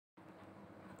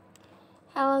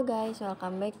Hello guys,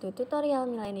 welcome back to Tutorial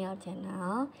Millennial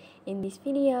channel. In this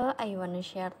video, I want to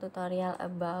share tutorial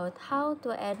about how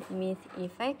to add mist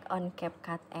effect on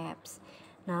CapCut Apps.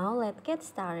 Now let's get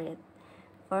started.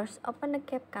 First, open the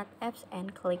CapCut Apps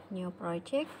and click New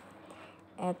Project.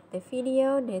 Add the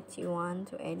video that you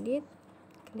want to edit.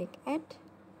 Click Add.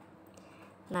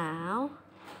 Now,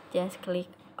 just click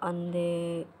on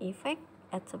the effect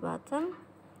at the bottom.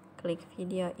 Click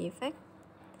Video Effect.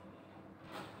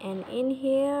 And in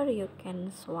here you can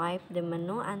swipe the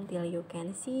menu until you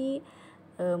can see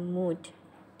a mood,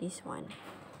 this one.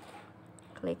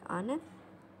 Click on it,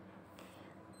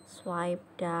 swipe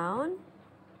down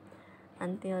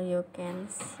until you can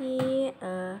see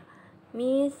a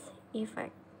mist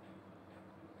effect.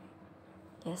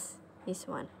 Yes, this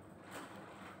one.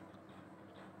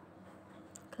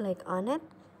 Click on it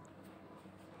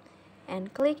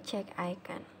and click check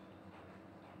icon.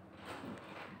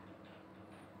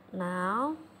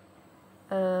 Now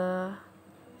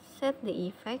set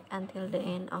the effect until the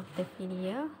end of the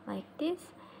video like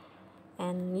this,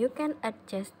 and you can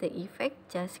adjust the effect.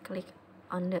 Just click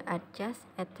on the adjust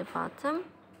at the bottom.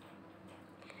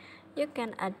 You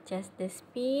can adjust the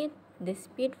speed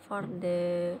for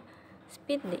the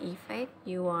speed the effect.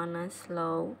 You wanna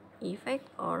slow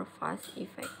effect or fast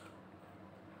effect.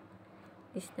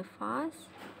 This is the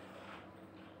fast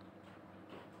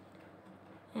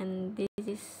and this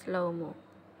is slow-mo.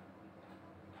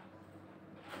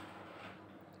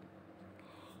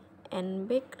 And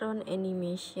background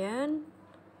animation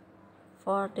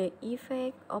for the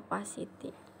effect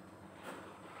opacity.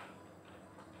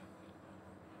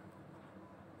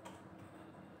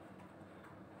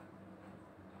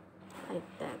 Like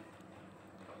that.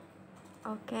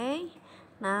 Okay,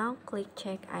 now click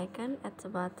check icon at the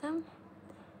bottom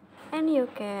and you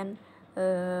can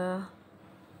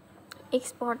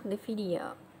export the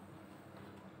video.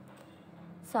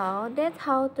 So that's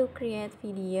how to create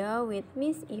video with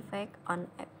mist effect on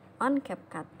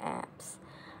CapCut Apps.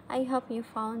 I hope you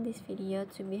found this video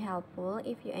to be helpful.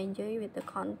 If you enjoy with the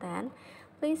content,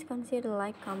 please consider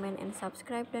like, comment, and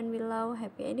subscribe down below.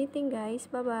 Happy editing guys,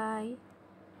 bye bye.